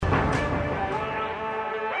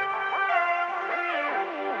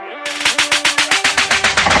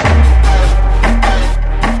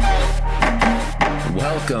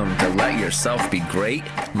Welcome to Let Yourself Be Great.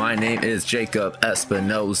 My name is Jacob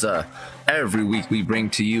Espinoza. Every week we bring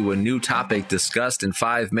to you a new topic discussed in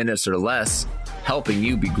 5 minutes or less, helping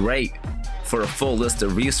you be great. For a full list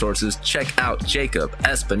of resources, check out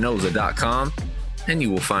jacobespinoza.com and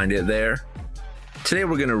you will find it there. Today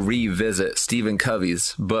we're going to revisit Stephen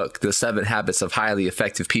Covey's book, The 7 Habits of Highly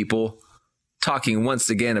Effective People, talking once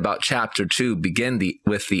again about Chapter 2,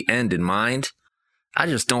 with the end in mind. I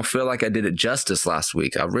just don't feel like I did it justice last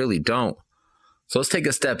week. I really don't. So let's take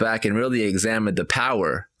a step back and really examine the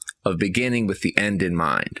power of beginning with the end in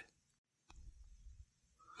mind.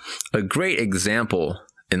 A great example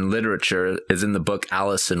in literature is in the book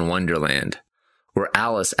Alice in Wonderland, where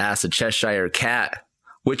Alice asks a Cheshire cat,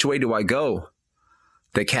 "Which way do I go?"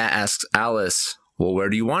 The cat asks Alice, "Well, where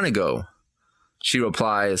do you want to go?" She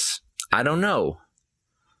replies, "I don't know."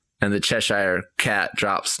 And the Cheshire cat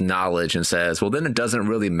drops knowledge and says, "Well, then it doesn't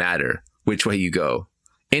really matter which way you go.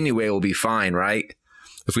 Anyway, we'll be fine, right?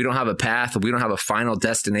 If we don't have a path, if we don't have a final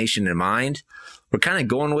destination in mind, we're kind of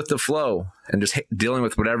going with the flow and just dealing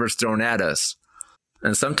with whatever's thrown at us."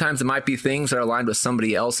 And sometimes it might be things that are aligned with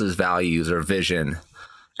somebody else's values or vision,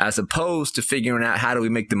 as opposed to figuring out how do we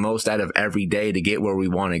make the most out of every day to get where we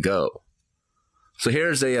want to go. So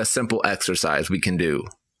here's a simple exercise we can do.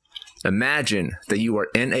 Imagine that you are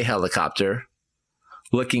in a helicopter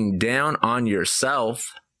looking down on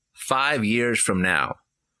yourself 5 years from now.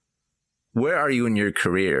 Where are you in your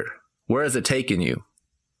career? Where has it taken you?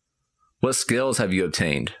 What skills have you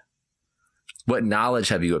obtained? What knowledge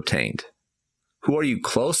have you obtained? Who are you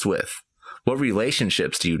close with? What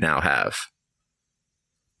relationships do you now have?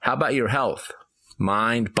 How about your health?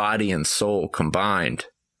 Mind, body, and soul combined.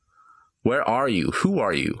 Where are you? Who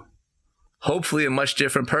are you? Hopefully a much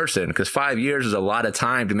different person, because 5 years is a lot of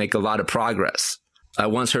time to make a lot of progress. I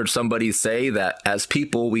once heard somebody say that as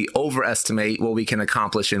people, we overestimate what we can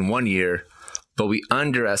accomplish in 1 year, but we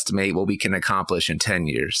underestimate what we can accomplish in 10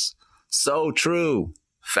 years. So true.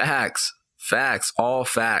 Facts, all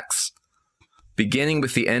facts. Beginning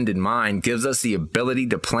with the end in mind gives us the ability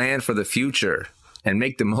to plan for the future and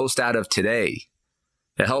make the most out of today.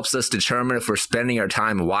 It helps us determine if we're spending our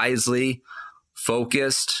time wisely,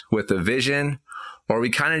 focused, with a vision, or we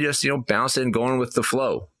kind of just, bouncing and going with the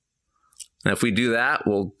flow. And if we do that,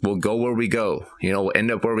 we'll go where we go. We'll end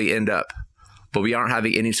up where we end up. But we aren't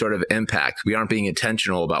having any sort of impact. We aren't being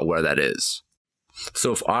intentional about where that is.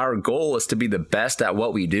 So if our goal is to be the best at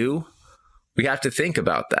what we do, we have to think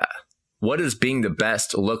about that. What does being the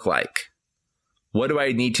best look like? What do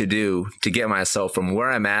I need to do to get myself from where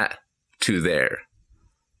I'm at to there?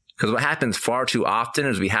 Because what happens far too often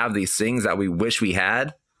is we have these things that we wish we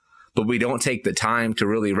had, but we don't take the time to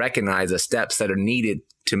really recognize the steps that are needed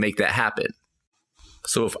to make that happen.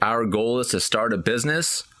 So if our goal is to start a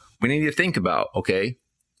business, we need to think about, okay,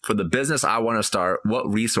 for the business I want to start, what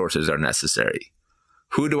resources are necessary?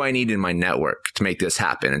 Who do I need in my network to make this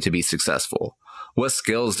happen and to be successful? What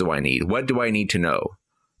skills do I need? What do I need to know?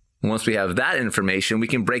 Once we have that information, we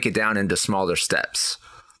can break it down into smaller steps.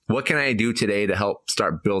 What can I do today to help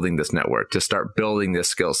start building this network, to start building this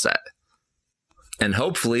skill set? And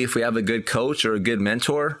hopefully, if we have a good coach or a good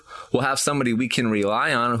mentor, we'll have somebody we can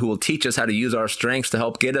rely on who will teach us how to use our strengths to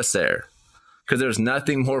help get us there. Because there's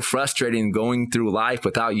nothing more frustrating than going through life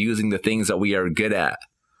without using the things that we are good at,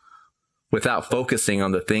 without focusing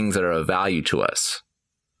on the things that are of value to us.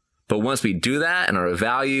 But once we do that and our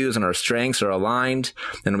values and our strengths are aligned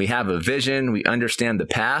and we have a vision, we understand the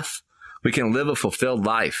path, we can live a fulfilled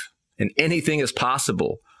life, and anything is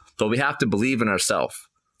possible, but we have to believe in ourselves.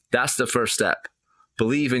 That's the first step.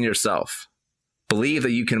 Believe in yourself. Believe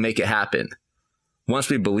that you can make it happen. Once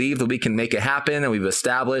we believe that we can make it happen and we've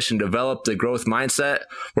established and developed a growth mindset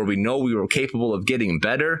where we know we were capable of getting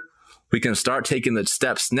better, we can start taking the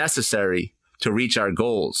steps necessary to reach our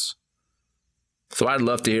goals. So I'd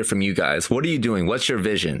love to hear from you guys. What are you doing? What's your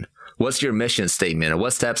vision? What's your mission statement? And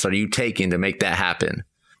what steps are you taking to make that happen?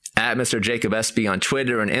 At Mr. Jacob SB on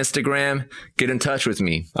Twitter and Instagram. Get in touch with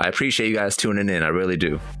me. I appreciate you guys tuning in. I really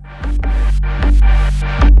do.